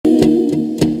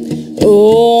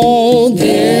Oh,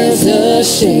 there's a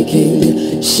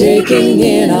shaking, shaking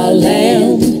in our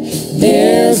land.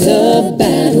 There's a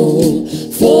battle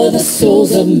for the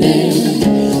souls of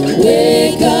man.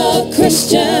 Wake up,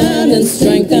 Christian, and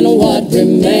strengthen what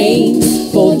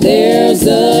remains. For there's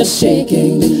a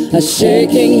shaking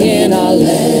in our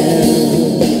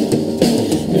land.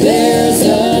 There's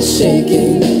a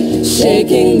shaking,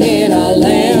 shaking in our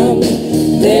land.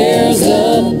 There's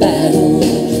a battle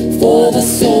for the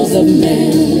souls of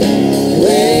men.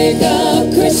 Wake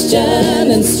up, Christian,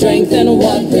 and strengthen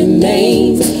what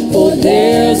remains. For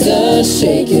there's a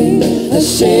shaking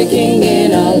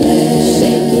in our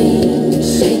land.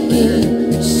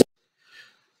 Shaking.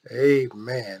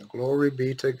 Amen. Glory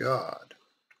be to God.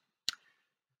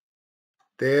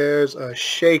 There's a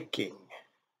shaking.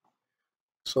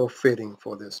 So fitting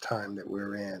for this time that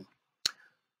we're in.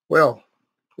 Well,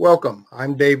 welcome.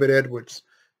 I'm David Edwards,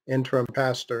 interim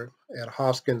pastor at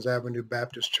Hoskins Avenue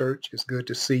Baptist Church. It's good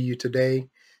to see you today,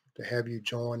 to have you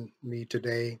join me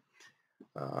today.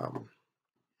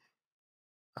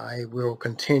 I will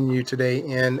continue today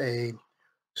in a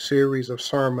series of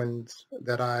sermons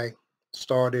that I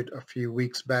started a few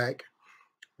weeks back.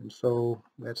 And so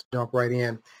let's jump right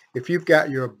in. If you've got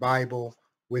your Bible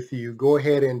with you, go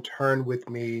ahead and turn with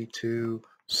me to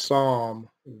Psalm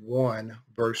 1,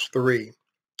 verse 3.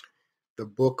 The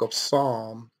book of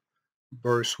Psalm,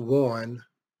 verse 1,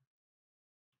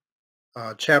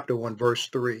 chapter 1, verse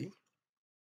 3.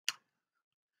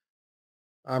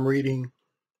 I'm reading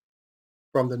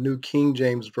from the New King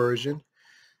James Version,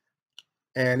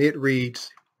 and it reads,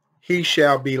 "He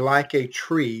shall be like a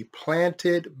tree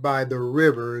planted by the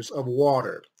rivers of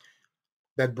water,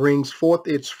 that brings forth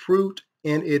its fruit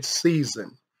in its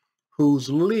season, whose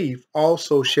leaf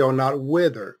also shall not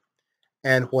wither,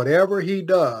 and whatever he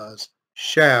does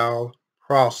shall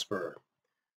prosper."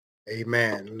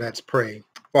 Amen. Let's pray.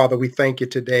 Father, we thank you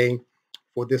today,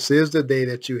 for this is the day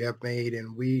that you have made,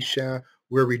 and we'll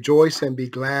rejoice and be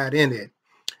glad in it.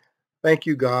 Thank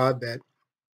you, God, that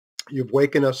you've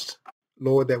wakened us,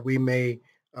 Lord, that we may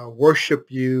worship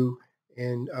you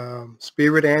in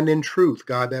spirit and in truth,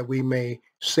 God, that we may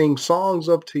sing songs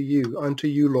unto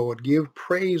you, Lord, give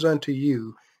praise unto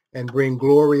you, and bring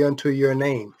glory unto your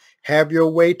name. Have your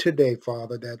way today,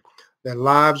 Father, that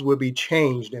lives will be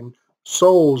changed and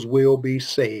souls will be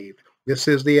saved. This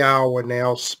is the hour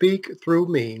now. Speak through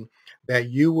me that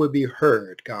you will be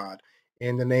heard, God.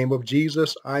 In the name of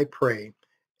Jesus, I pray.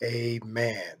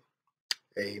 Amen.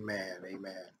 Amen.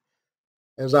 Amen.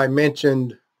 As I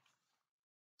mentioned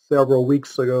several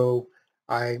weeks ago,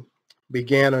 I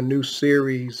began a new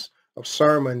series of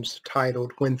sermons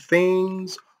titled When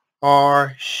Things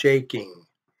Are Shaking.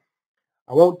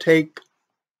 I won't take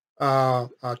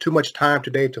too much time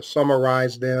today to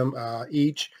summarize them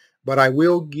each, but I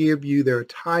will give you their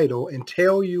title and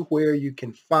tell you where you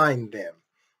can find them.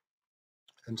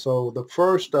 And so the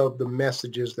first of the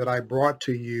messages that I brought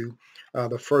to you,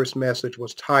 the first message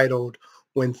was titled,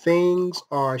 When Things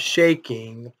Are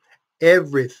Shaking,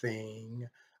 Everything,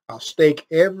 Stake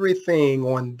Everything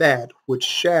on That Which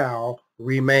Shall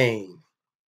Remain.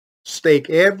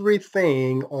 Stake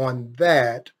everything on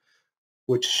that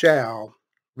which shall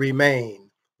remain.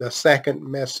 The second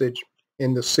message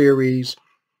in the series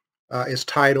is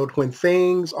titled, When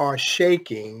Things Are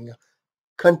Shaking,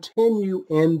 Continue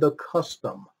in the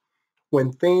Custom.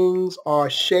 When things are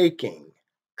shaking,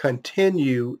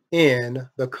 continue in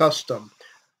the custom.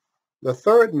 The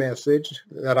third message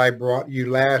that I brought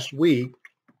you last week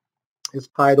is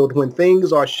titled, When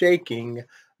Things Are Shaking,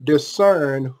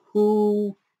 Discern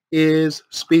Who is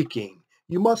Speaking.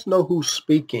 You must know who's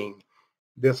speaking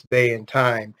this day and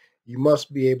time. You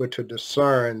must be able to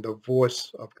discern the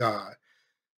voice of God.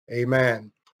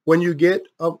 Amen. When you get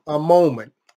a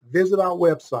moment, visit our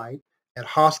website at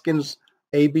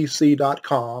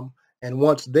hoskinsabc.com. And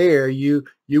once there, you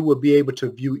will be able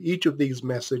to view each of these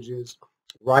messages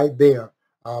right there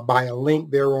by a link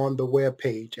there on the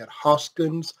webpage at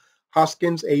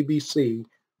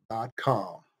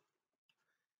hoskinsabc.com.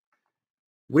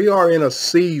 We are in a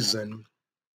season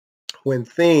when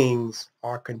things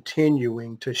are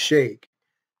continuing to shake.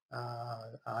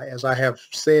 As I have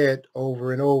said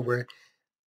over and over,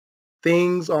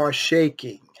 things are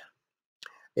shaking.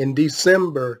 In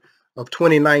December of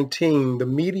 2019, the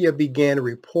media began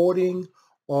reporting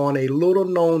on a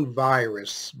little-known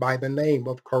virus by the name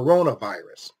of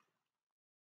coronavirus.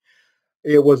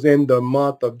 It was in the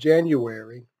month of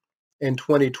January in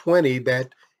 2020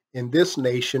 that in this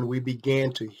nation we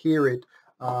began to hear it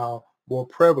more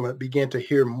prevalent, began to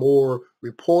hear more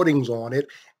reportings on it.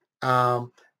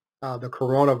 The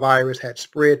coronavirus had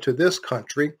spread to this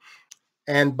country,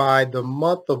 And by the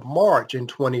month of March in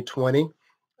 2020,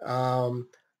 um,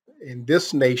 in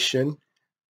this nation,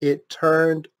 it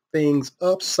turned things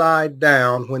upside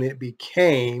down when it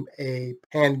became a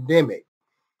pandemic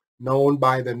known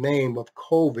by the name of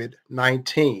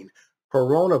COVID-19,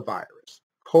 coronavirus.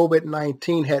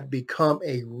 COVID-19 had become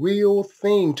a real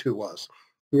thing to us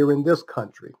here in this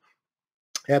country.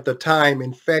 At the time,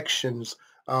 infections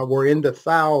were in the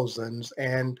thousands,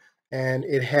 and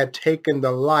it had taken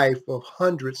the life of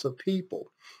hundreds of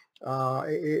people.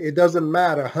 It doesn't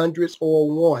matter, hundreds or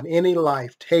one, any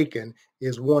life taken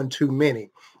is one too many.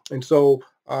 And so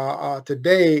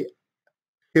today,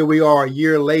 here we are a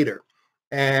year later,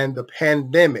 and the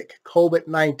pandemic,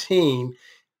 COVID-19,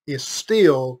 is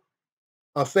still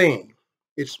a thing.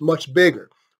 It's much bigger,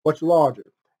 much larger.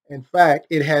 In fact,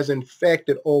 it has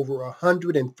infected over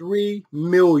 103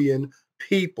 million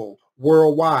people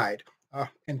worldwide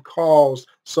and caused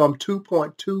some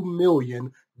 2.2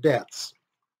 million deaths.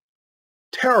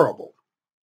 Terrible.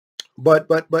 But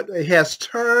it has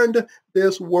turned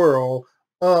this world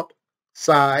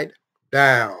upside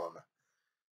down.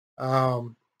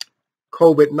 Um,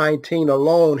 COVID-19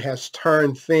 alone has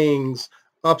turned things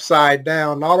upside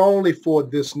down, not only for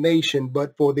this nation,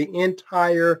 but for the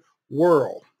entire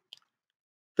world.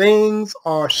 Things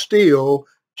are still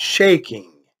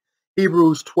shaking.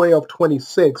 Hebrews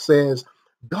 12:26 says,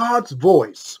 God's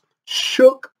voice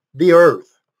shook the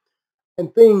earth,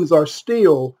 and things are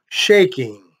still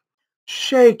shaking.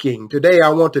 Shaking. Today, I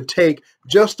want to take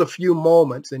just a few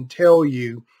moments and tell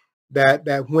you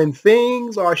that when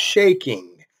things are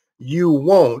shaking, you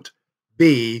won't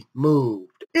be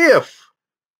moved if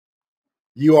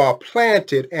you are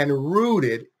planted and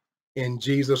rooted in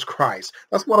Jesus Christ.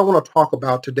 That's what I want to talk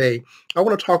about today. I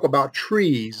want to talk about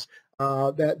trees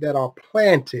that are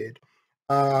planted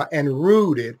and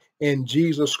rooted in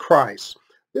Jesus Christ.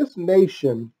 This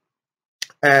nation,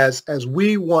 as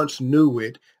we once knew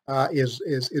it,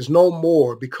 is no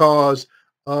more because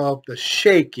of the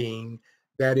shaking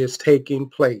that is taking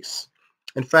place.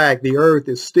 In fact, the earth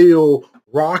is still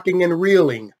rocking and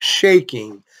reeling,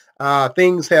 shaking.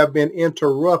 Things have been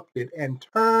interrupted and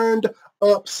turned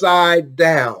upside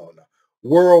down.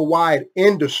 Worldwide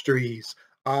industries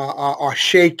are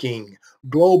shaking.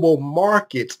 Global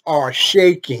markets are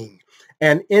shaking.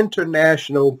 And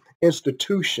international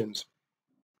institutions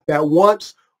that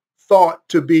once thought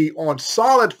to be on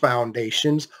solid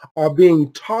foundations are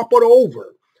being toppled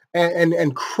over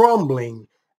and crumbling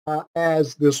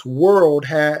as this world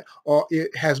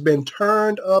it has been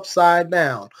turned upside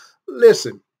down.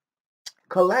 Listen,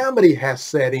 calamity has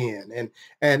set in,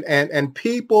 and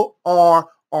people are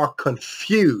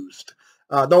confused,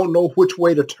 don't know which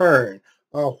way to turn,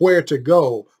 where to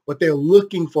go, but they're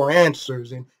looking for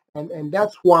answers, and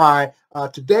that's why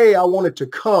today I wanted to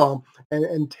come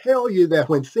and tell you that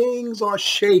when things are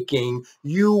shaking,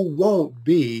 you won't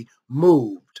be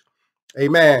moved.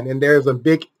 Amen. And there's a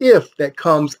big if that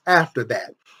comes after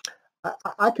that.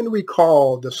 I can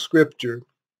recall the scripture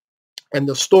and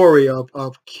the story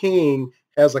of King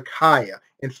Hezekiah.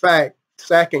 In fact,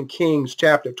 2 Kings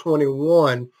chapter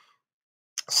 21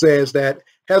 says that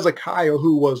Hezekiah,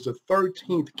 who was the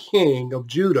 13th king of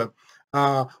Judah,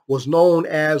 was known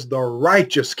as the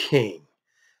righteous king.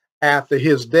 After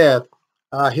his death,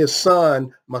 his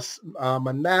son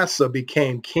Manasseh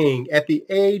became king at the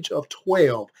age of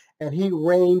 12, and he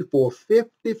reigned for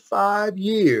 55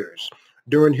 years.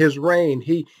 During his reign,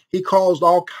 he caused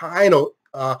all kinds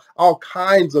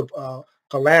of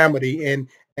calamity,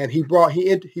 and he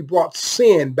brought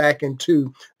sin back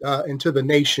into the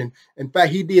nation. In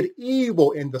fact, he did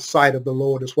evil in the sight of the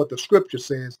Lord, is what the scripture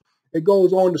says. It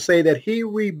goes on to say that he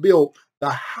rebuilt the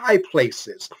high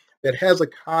places that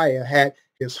Hezekiah had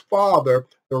his father,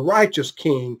 the righteous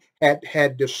king,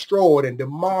 had destroyed and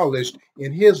demolished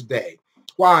in his day.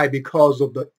 Why? Because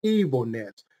of the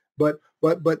evilness. But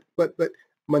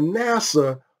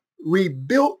Manasseh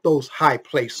rebuilt those high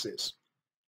places.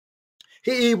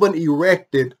 He even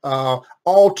erected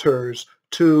altars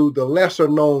to the lesser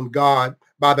known god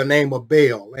by the name of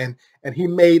Baal, and he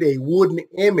made a wooden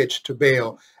image to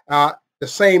Baal, the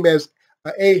same as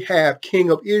Ahab, king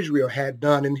of Israel, had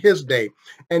done in his day.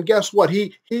 And guess what?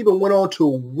 He even went on to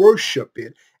worship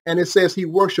it. And it says he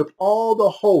worshiped all the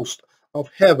host of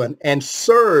heaven and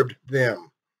served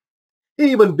them.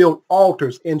 He even built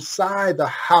altars inside the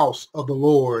house of the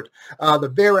Lord,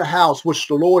 the very house which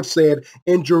the Lord said,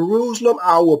 in Jerusalem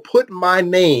I will put my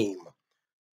name,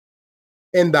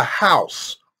 in the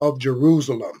house of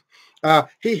Jerusalem.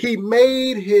 He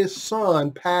made his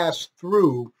son pass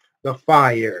through the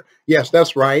fire. Yes,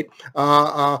 that's right.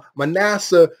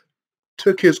 Manasseh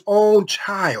took his own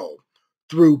child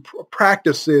through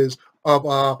practices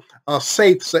of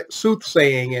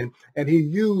soothsaying, and he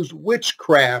used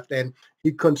witchcraft, and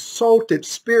he consulted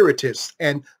spiritists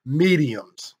and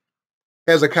mediums.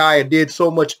 Hezekiah did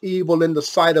so much evil in the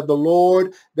sight of the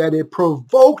Lord that it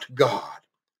provoked God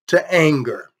to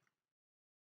anger.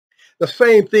 The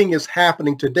same thing is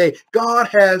happening today. God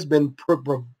has been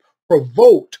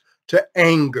provoked to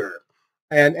anger.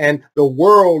 And the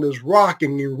world is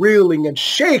rocking and reeling and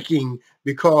shaking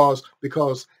because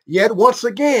yet once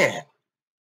again,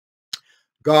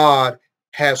 God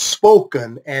has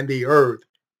spoken and the earth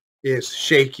is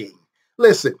shaking.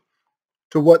 Listen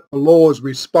to what the Lord's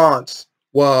response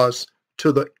was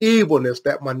to the evilness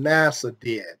that Manasseh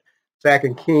did.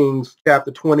 2 Kings chapter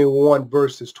 21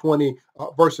 verses 12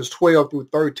 through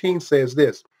 13 says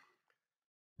this: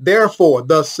 Therefore,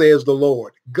 thus says the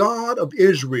Lord, God of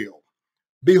Israel,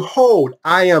 behold,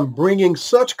 I am bringing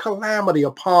such calamity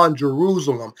upon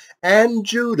Jerusalem and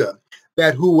Judah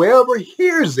that whoever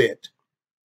hears it,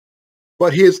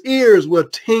 but his ears will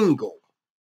tingle.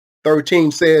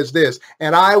 13 says this: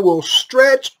 and I will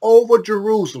stretch over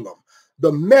Jerusalem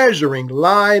the measuring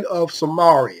line of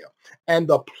Samaria and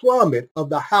the plummet of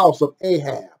the house of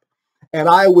Ahab, and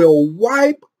I will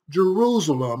wipe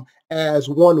Jerusalem as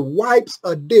one wipes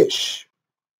a dish,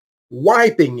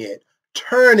 wiping it,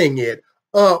 turning it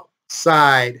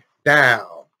upside down.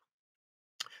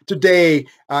 Today,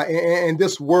 in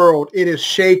this world, it is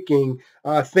shaking.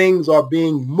 Things are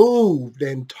being moved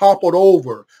and toppled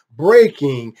over,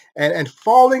 breaking and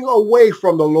falling away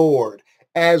from the Lord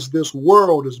as this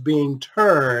world is being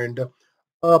turned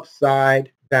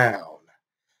upside down.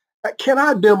 Can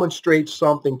I demonstrate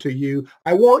something to you?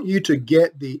 I want you to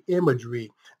get the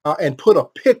imagery and put a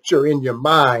picture in your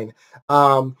mind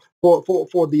for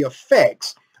the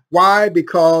effects. Why?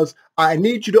 Because I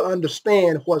need you to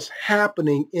understand what's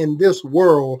happening in this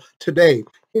world today.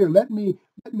 Here, let me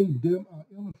illustrate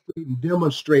and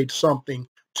demonstrate something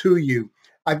to you.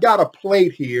 I've got a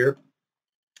plate here.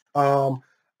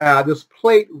 This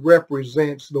plate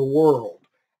represents the world.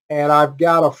 And I've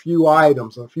got a few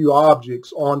items, a few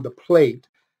objects on the plate.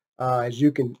 As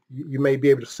you may be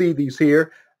able to see these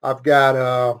here. I've got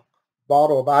a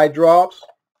bottle of eye drops.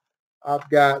 I've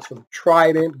got some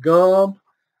Trident gum.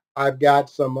 I've got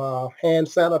some hand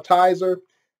sanitizer.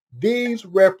 These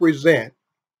represent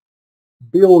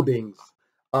buildings,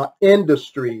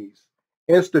 industries,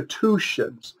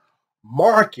 institutions,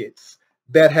 markets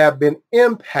that have been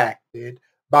impacted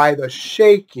by the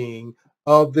shaking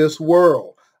of this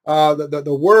world.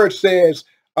 The word says,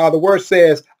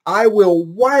 I will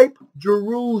wipe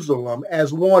Jerusalem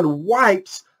as one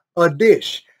wipes a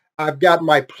dish. I've got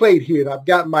my plate here. I've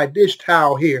got my dish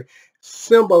towel here,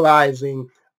 symbolizing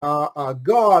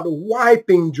God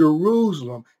wiping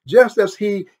Jerusalem, just as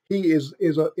He is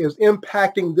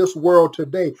impacting this world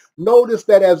today. Notice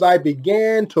that as I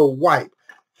began to wipe,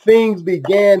 things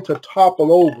began to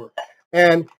topple over,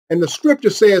 and the Scripture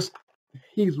says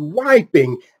He's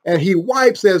wiping, and He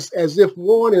wipes as if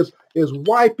one is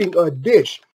wiping a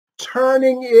dish,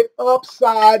 turning it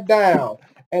upside down.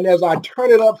 And as I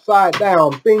turn it upside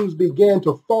down, things begin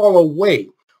to fall away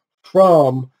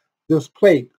from this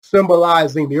plate,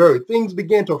 symbolizing the earth. Things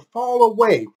begin to fall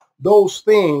away. Those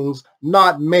things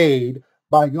not made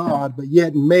by God, but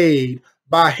yet made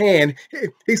by hand.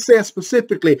 He says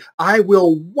specifically, I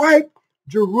will wipe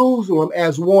Jerusalem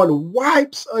as one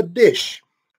wipes a dish,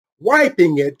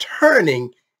 wiping it,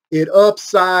 turning it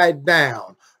upside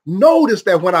down. Notice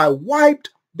that when I wiped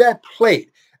that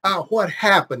plate, what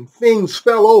happened? Things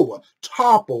fell over,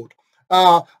 toppled,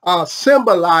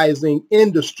 symbolizing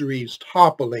industries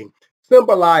toppling,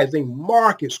 symbolizing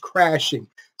markets crashing,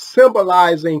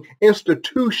 symbolizing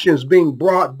institutions being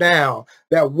brought down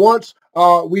that once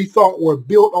we thought were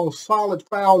built on solid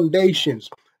foundations,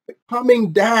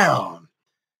 coming down,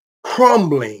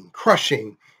 crumbling,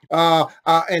 crushing,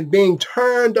 and being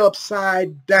turned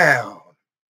upside down.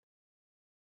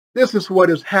 This is what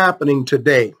is happening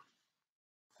today.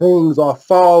 Things are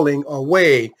falling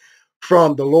away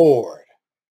from the Lord.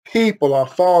 People are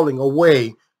falling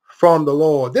away from the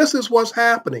Lord. This is what's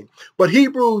happening. But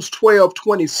Hebrews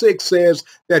 12:26 says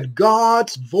that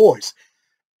God's voice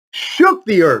shook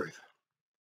the earth.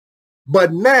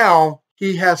 But now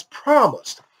He has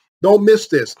promised, don't miss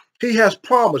this, He has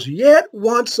promised, yet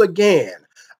once again,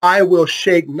 I will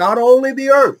shake not only the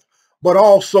earth, but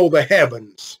also the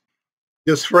heavens.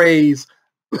 This phrase,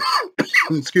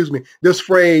 excuse me, this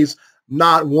phrase,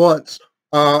 not once,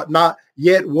 not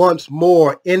yet once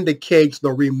more, indicates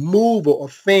the removal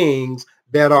of things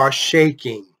that are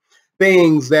shaking,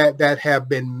 things that have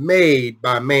been made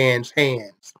by man's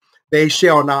hands. They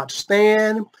shall not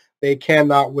stand, They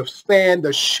cannot withstand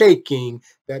the shaking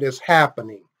that is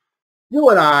happening. You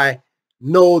and I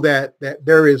know that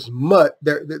there is much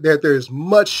there's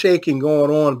much shaking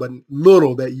going on, but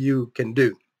little that you can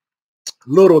do,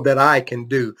 little that I can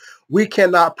do. We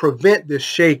cannot prevent this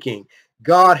shaking.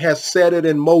 God has set it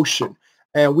in motion,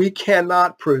 and we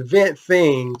cannot prevent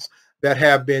things that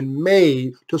have been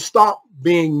made to stop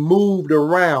being moved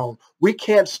around. We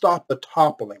can't stop the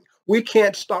toppling. We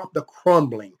can't stop the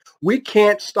crumbling. We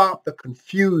can't stop the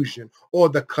confusion or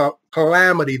the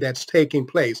calamity that's taking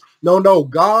place. No,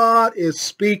 God is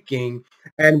speaking,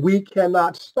 and we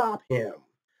cannot stop him.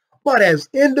 But as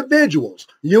individuals,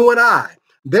 you and I,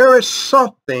 there is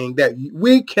something that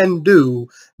we can do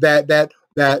that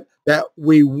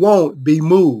we won't be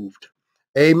moved.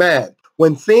 Amen.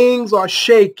 When things are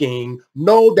shaking,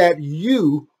 know that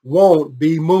you won't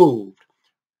be moved.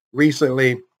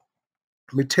 Recently,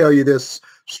 let me tell you this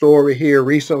story here.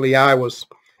 Recently, I was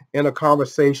in a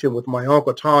conversation with my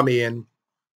Uncle Tommy, and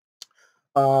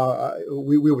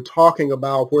we were talking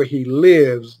about where he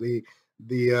lives.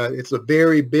 It's a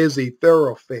very busy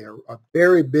thoroughfare, a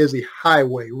very busy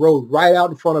highway road right out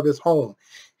in front of his home.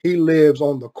 He lives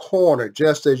on the corner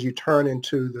just as you turn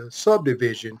into the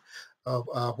subdivision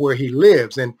of where he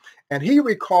lives. And he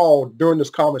recalled during this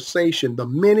conversation the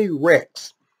many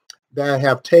wrecks that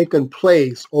have taken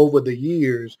place over the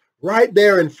years right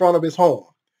there in front of his home.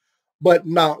 But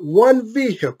not one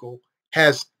vehicle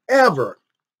has ever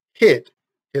hit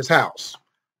his house.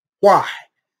 Why?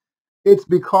 It's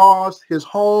because his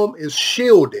home is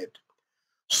shielded,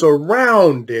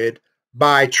 surrounded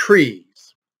by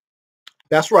trees.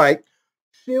 That's right,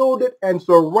 shielded and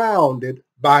surrounded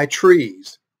by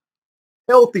trees,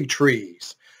 healthy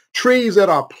trees, trees that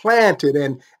are planted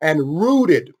and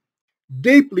rooted,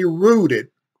 deeply rooted,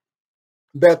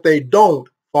 that they don't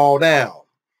fall down.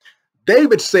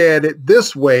 David said it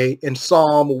this way in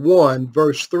Psalm 1,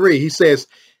 verse 3. He says,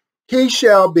 "He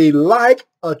shall be like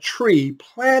a tree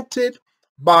planted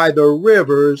by the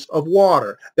rivers of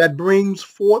water that brings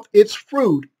forth its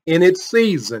fruit in its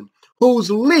season,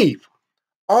 whose leaf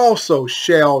also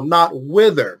shall not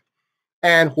wither,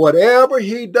 and whatever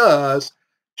he does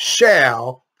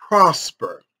shall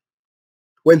prosper."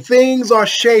 When things are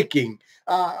shaking,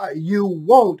 you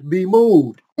won't be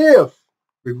moved. If,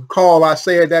 recall I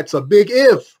said that's a big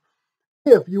if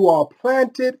you are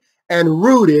planted and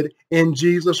rooted in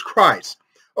Jesus Christ.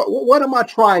 What am I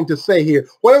trying to say here?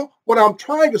 Well, what I'm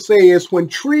trying to say is when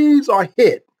trees are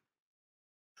hit,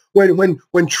 when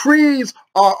trees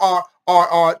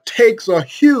are takes a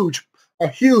huge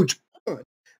punch,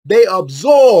 they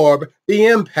absorb the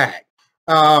impact.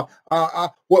 While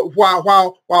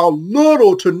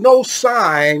little to no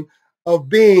sign of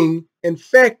being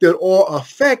infected or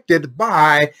affected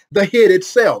by the hit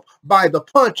itself, by the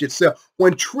punch itself.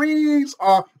 When trees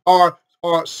are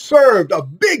served a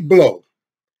big blow,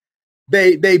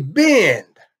 they bend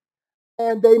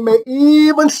and they may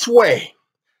even sway,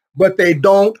 but they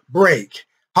don't break.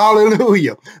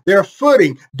 Hallelujah. Their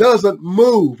footing doesn't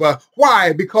move.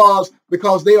 Why? Because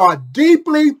they are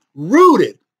deeply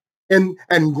rooted and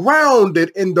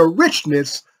grounded in the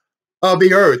richness of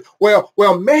the earth. Well,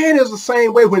 man is the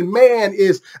same way. When man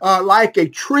is like a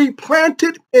tree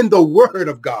planted in the Word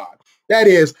of God, that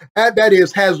is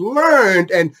has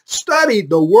learned and studied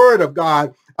the Word of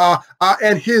God,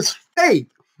 and his faith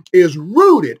is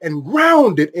rooted and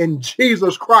grounded in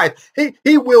Jesus Christ.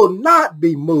 He will not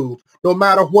be moved, no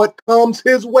matter what comes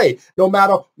his way, no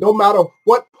matter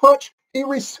what punch he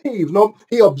receives. No,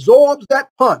 he absorbs that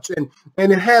punch, and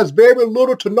it has very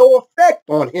little to no effect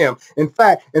on him. In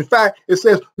fact, it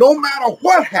says no matter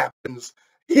what happens,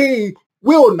 he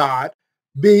will not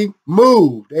be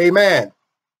moved. Amen.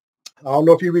 I don't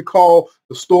know if you recall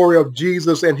the story of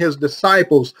Jesus and his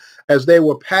disciples as they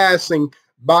were passing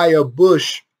by a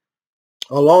bush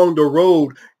along the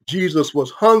road. Jesus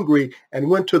was hungry and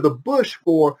went to the bush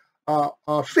for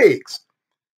figs,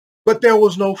 but there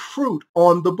was no fruit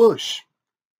on the bush.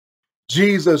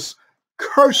 Jesus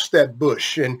cursed that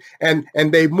bush, and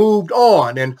they moved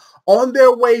on. And on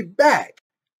their way back,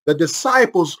 the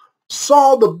disciples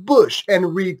saw the bush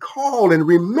and recalled and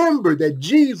remembered that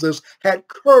Jesus had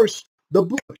cursed the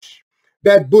bush.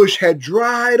 That bush had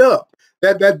dried up.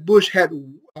 That bush had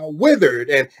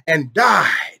withered and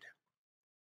died.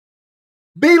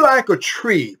 Be like a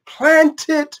tree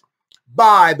planted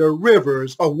by the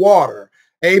rivers of water.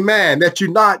 Amen. That you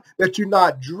not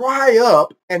dry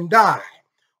up and die.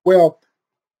 Well,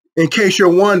 in case you're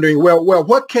wondering, well,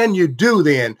 what can you do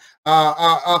then?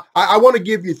 I want to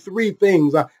give you three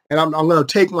things, and I'm going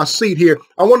to take my seat here.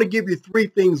 I want to give you three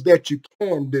things that you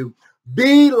can do.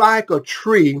 Be like a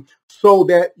tree so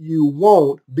that you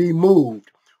won't be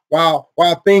moved.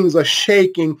 While things are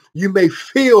shaking, you may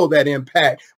feel that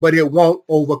impact, but it won't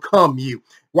overcome you.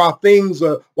 While things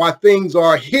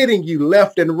are hitting you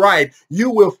left and right, you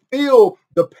will feel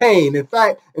the pain. In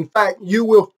fact, you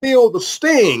will feel the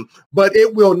sting, but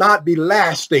it will not be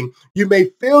lasting. You may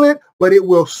feel it, but it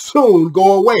will soon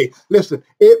go away. Listen,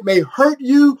 it may hurt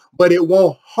you, but it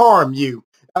won't harm you.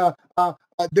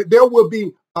 There will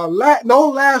be no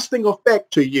lasting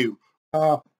effect to you.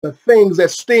 The things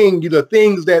that sting you, the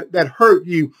things that hurt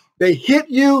you, they hit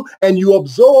you and you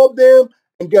absorb them.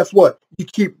 And guess what? You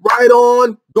keep right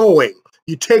on going.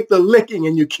 You take the licking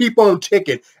and you keep on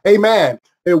ticking. Amen.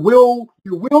 You will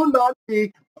not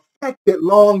be affected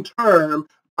long term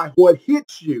by what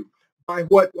hits you, by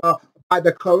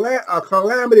the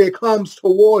calamity that comes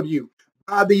toward you,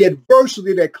 by the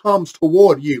adversity that comes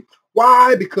toward you.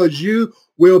 Why? Because you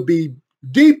will be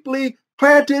deeply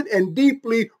planted and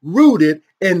deeply rooted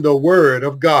in the word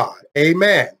of God.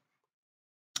 Amen.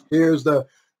 Here's the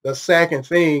second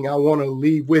thing I want to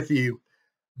leave with you.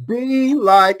 Be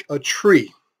like a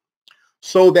tree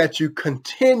so that you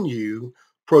continue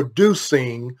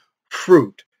producing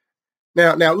fruit.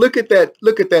 Now look at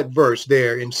that verse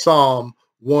there in Psalm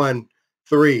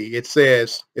 1:3. It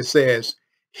says,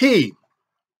 he,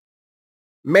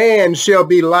 man, shall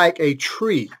be like a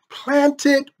tree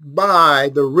planted by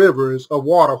the rivers of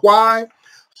water. Why?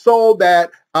 So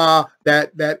that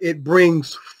it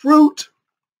brings fruit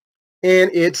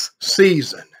in its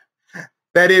season.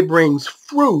 That it brings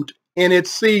fruit in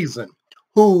its season,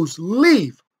 whose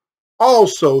leaf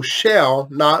also shall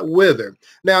not wither.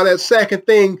 Now that second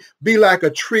thing, be like a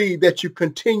tree that you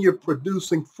continue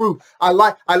producing fruit. I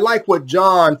like what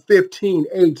John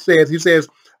 15:8 says. He says,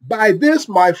 by this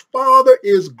my Father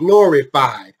is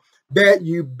glorified, that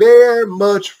you bear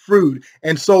much fruit,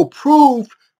 and so prove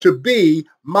to be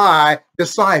my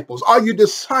disciples. Are you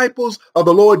disciples of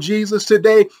the Lord Jesus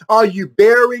today? Are you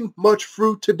bearing much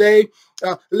fruit today?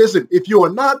 Listen, if you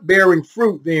are not bearing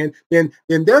fruit, then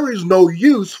there is no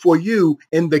use for you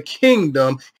in the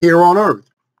kingdom here on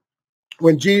earth.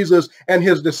 When Jesus and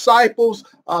his disciples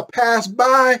passed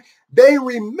by, they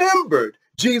remembered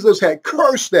Jesus had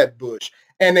cursed that bush,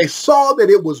 and they saw that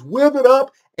it was withered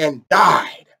up and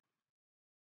died.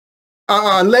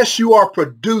 Unless you are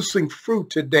producing fruit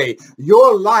today,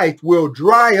 your life will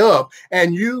dry up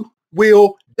and you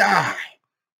will die.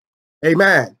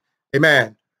 Amen.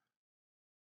 Amen.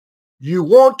 You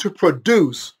want to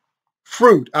produce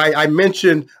fruit. I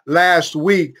mentioned last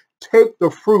week, take the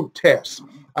fruit test.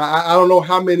 I don't know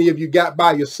how many of you got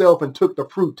by yourself and took the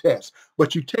fruit test,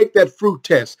 but you take that fruit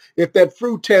test. If that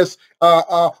fruit test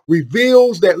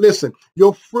reveals that, listen,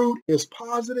 your fruit is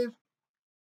positive,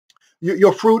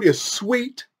 your fruit is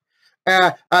sweet,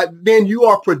 then you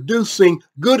are producing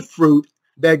good fruit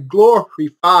that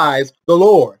glorifies the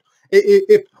Lord.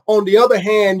 If on the other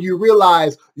hand, you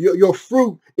realize your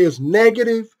fruit is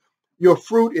negative, your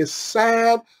fruit is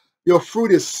sad, your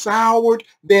fruit is soured,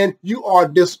 then you are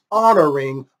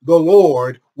dishonoring the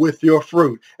Lord with your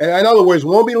fruit. And in other words, it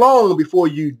won't be long before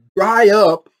you dry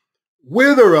up,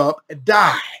 wither up, and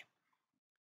die.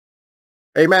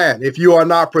 Amen. If you are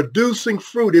not producing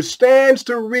fruit, it stands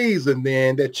to reason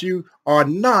then that you are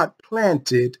not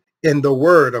planted in the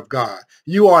word of God.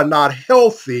 You are not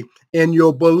healthy in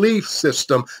your belief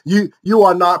system. You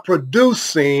are not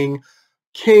producing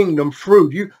kingdom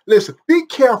fruit. You listen, be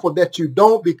careful that you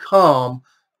don't become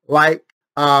like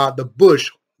the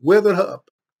bush, withered up,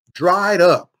 dried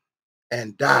up,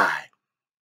 and die.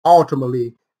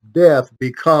 Ultimately, death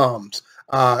becomes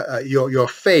your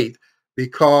faith,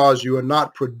 because you are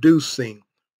not producing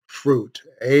fruit.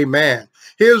 Amen.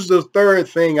 Here's the third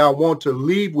thing I want to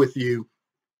leave with you.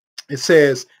 It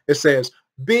says,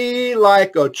 be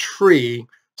like a tree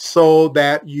so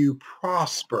that you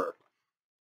prosper.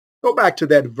 Go back to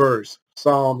that verse,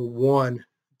 Psalm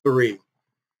 1:3.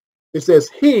 It says,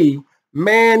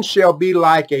 man shall be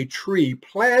like a tree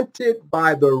planted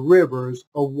by the rivers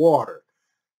of water,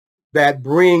 that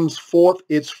brings forth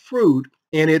its fruit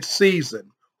in its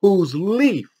season, whose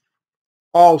leaf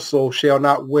also shall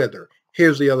not wither.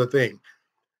 Here's the other thing.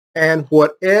 And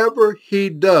whatever he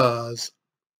does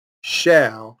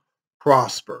shall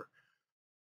prosper.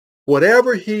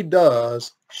 Whatever he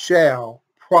does shall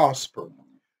prosper.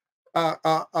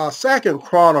 2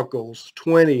 Chronicles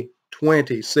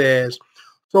 20:20 says,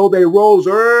 so they rose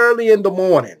early in the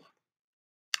morning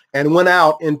and went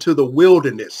out into the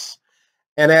wilderness.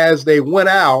 And as they went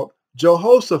out,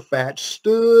 Jehoshaphat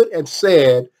stood and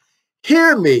said,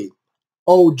 hear me,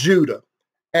 O Judah,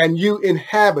 and you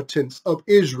inhabitants of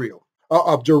Israel,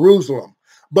 of Jerusalem.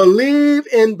 Believe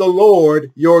in the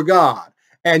Lord your God,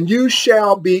 and you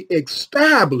shall be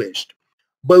established.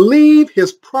 Believe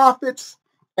his prophets,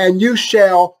 and you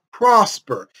shall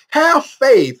prosper. Have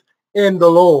faith in the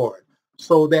Lord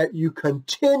so that you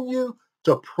continue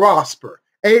to prosper.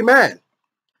 Amen.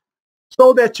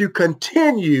 So that you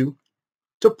continue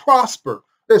to prosper.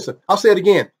 Listen, I'll say it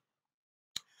again.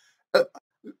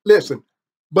 Listen,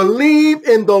 believe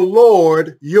in the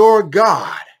Lord your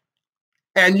God,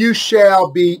 and you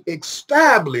shall be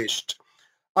established.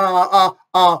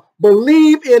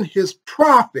 Believe in his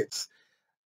prophets,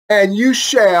 and you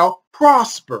shall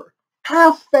prosper.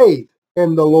 Have faith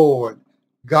in the Lord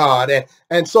God,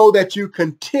 and so that you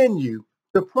continue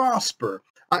to prosper.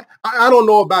 I don't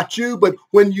know about you, but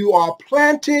when you are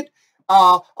planted,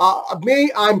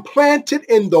 I'm planted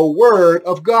in the word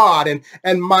of God,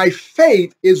 and my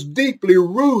faith is deeply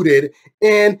rooted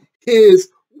in his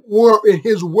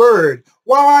word.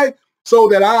 Why? So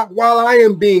that while I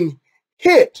am being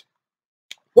hit,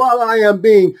 while I am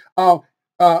being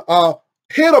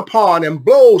hit upon and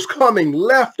blows coming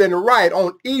left and right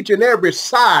on each and every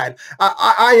side,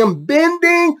 I am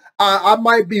bending. I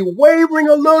might be wavering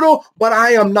a little, but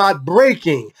I am not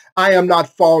breaking. I am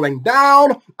not falling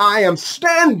down. I am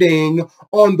standing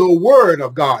on the word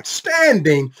of God,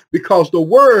 standing because the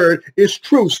word is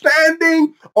true,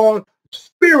 standing on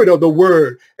spirit of the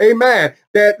word. Amen.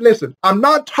 That, listen, I'm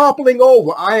not toppling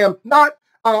over. I am not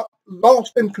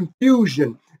lost in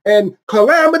confusion and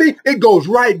calamity. It goes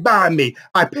right by me.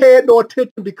 I paid no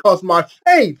attention because my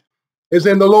faith is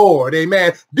in the Lord.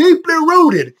 Amen. Deeply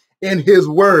rooted in his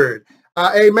word.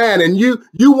 Amen. And you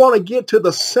want to get to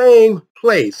the same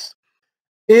place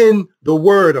in the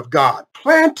word of God,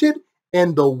 planted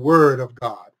in the word of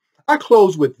God. I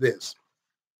close with this.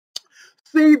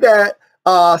 See to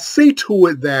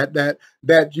it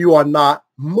that you are not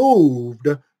moved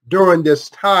during this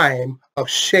time of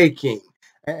shaking.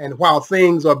 And while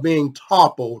things are being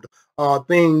toppled,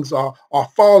 things are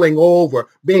falling over,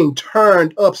 being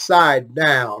turned upside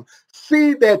down,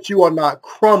 see that you are not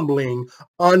crumbling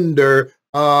under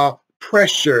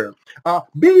pressure.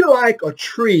 Be like a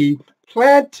tree,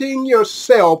 planting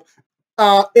yourself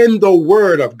in the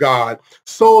word of God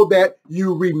so that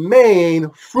you remain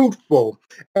fruitful,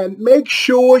 and make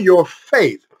sure your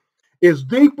faith is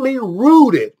deeply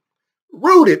rooted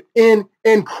in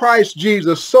Christ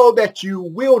Jesus so that you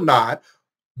will not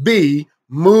be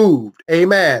moved.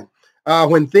 Amen.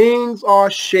 When things are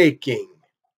shaking,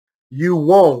 you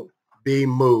won't be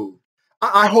moved.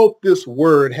 I hope this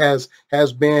word has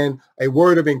been a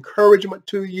word of encouragement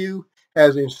to you,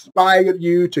 has inspired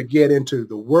you to get into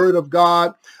the word of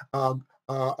God,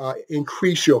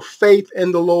 increase your faith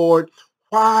in the Lord.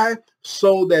 Why?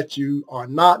 So that you are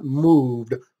not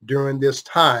moved during this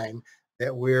time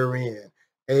that we're in.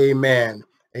 Amen.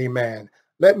 Amen.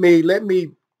 Let me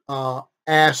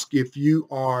ask, if you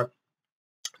are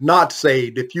not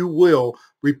saved, if you will,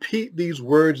 repeat these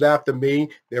words after me.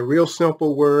 They're real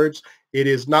simple words. It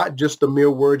is not just the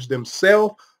mere words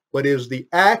themselves, but is the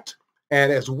act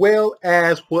and as well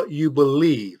as what you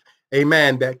believe,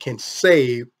 amen, that can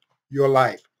save your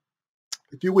life.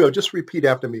 If you will, just repeat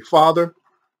after me. Father,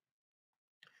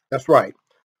 that's right.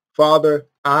 Father,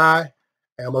 I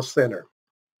am a sinner.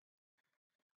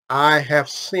 I have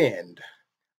sinned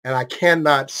and I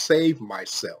cannot save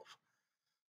myself.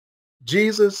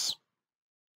 Jesus,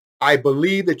 I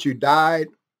believe that you died,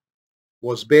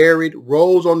 was buried,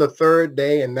 rose on the third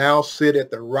day, and now sit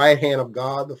at the right hand of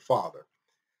God the Father.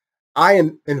 I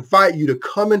invite you to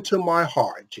come into my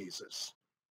heart, Jesus,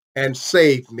 and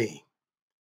save me.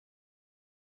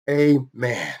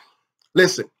 Amen.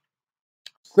 Listen,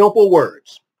 simple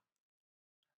words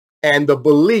and the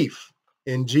belief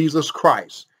in Jesus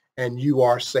Christ, and you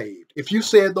are saved. If you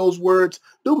said those words,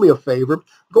 do me a favor,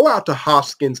 go out to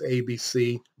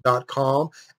HoskinsABC.com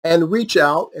and reach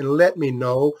out and let me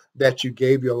know that you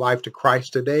gave your life to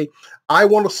Christ today. I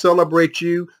want to celebrate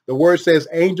you. The word says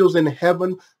angels in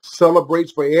heaven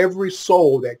celebrates for every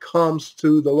soul that comes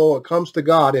to the Lord, comes to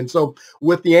God. And so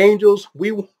with the angels,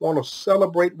 we want to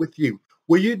celebrate with you.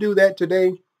 Will you do that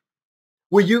today?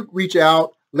 Will you reach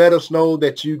out? Let us know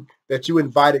that you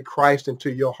invited Christ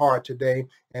into your heart today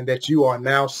and that you are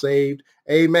now saved.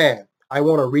 Amen. I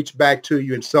want to reach back to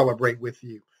you and celebrate with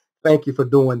you. Thank you for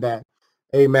doing that.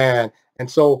 Amen. And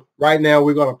so right now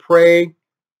we're going to pray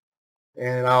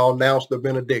and I'll announce the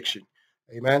benediction.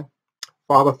 Amen.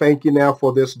 Father, thank you now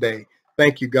for this day.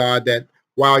 Thank you, God, that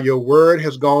while your word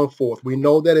has gone forth, we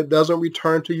know that it doesn't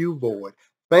return to you void.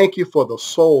 Thank you for the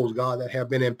souls, God, that have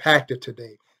been impacted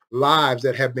today, lives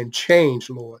that have been changed,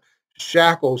 Lord,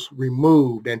 shackles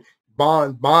removed, and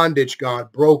bondage,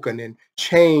 God, broken, and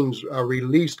chains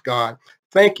released, God.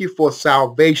 Thank you for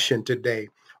salvation today.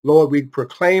 Lord, we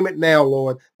proclaim it now,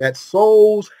 Lord, that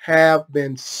souls have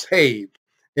been saved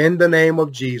in the name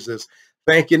of Jesus.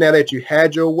 Thank you now that you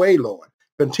had your way, Lord.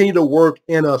 Continue to work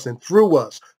in us and through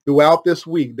us throughout this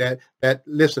week, that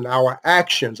listen, our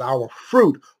actions, our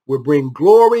fruit will bring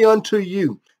glory unto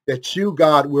you, that you,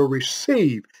 God, will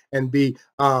receive and be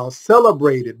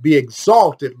celebrated, be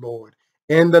exalted, Lord.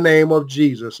 In the name of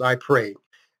Jesus, I pray.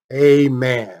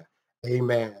 Amen.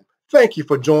 Amen. Thank you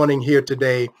for joining here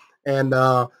today. And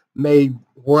may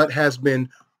what has been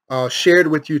shared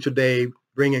with you today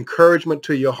bring encouragement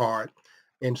to your heart,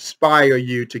 inspire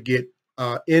you to get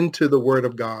into the Word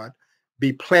of God,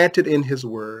 be planted in His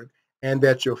Word, and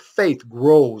that your faith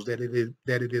grows, that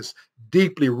it is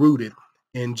deeply rooted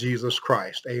in Jesus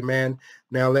Christ. Amen.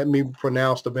 Now let me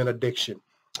pronounce the benediction.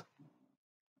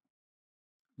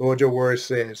 Lord, your word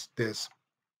says this.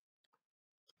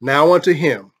 Now unto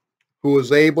him who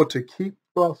is able to keep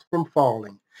us from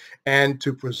falling and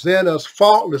to present us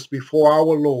faultless before our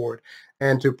Lord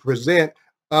and to present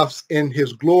us in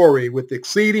his glory with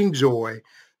exceeding joy,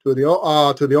 to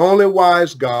the only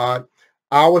wise God,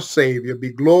 our Savior,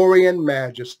 be glory and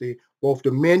majesty, both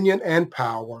dominion and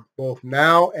power, both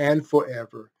now and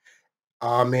forever.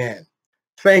 Amen.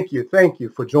 Thank you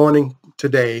for joining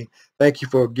today. Thank you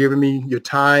for giving me your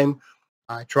time.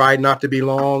 I tried not to be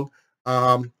long.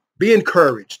 Be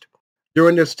encouraged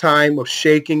during this time of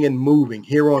shaking and moving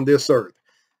here on this earth.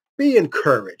 Be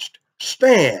encouraged.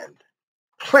 Stand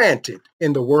planted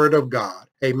in the word of God.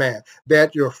 Amen.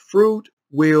 That your fruit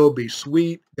will be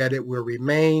sweet, that it will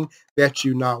remain, that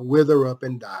you not wither up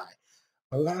and die.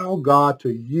 Allow God to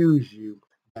use you,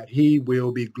 that he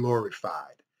will be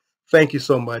glorified. Thank you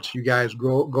so much. You guys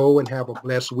go and have a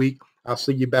blessed week. I'll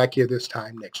see you back here this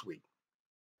time next week.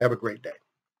 Have a great day.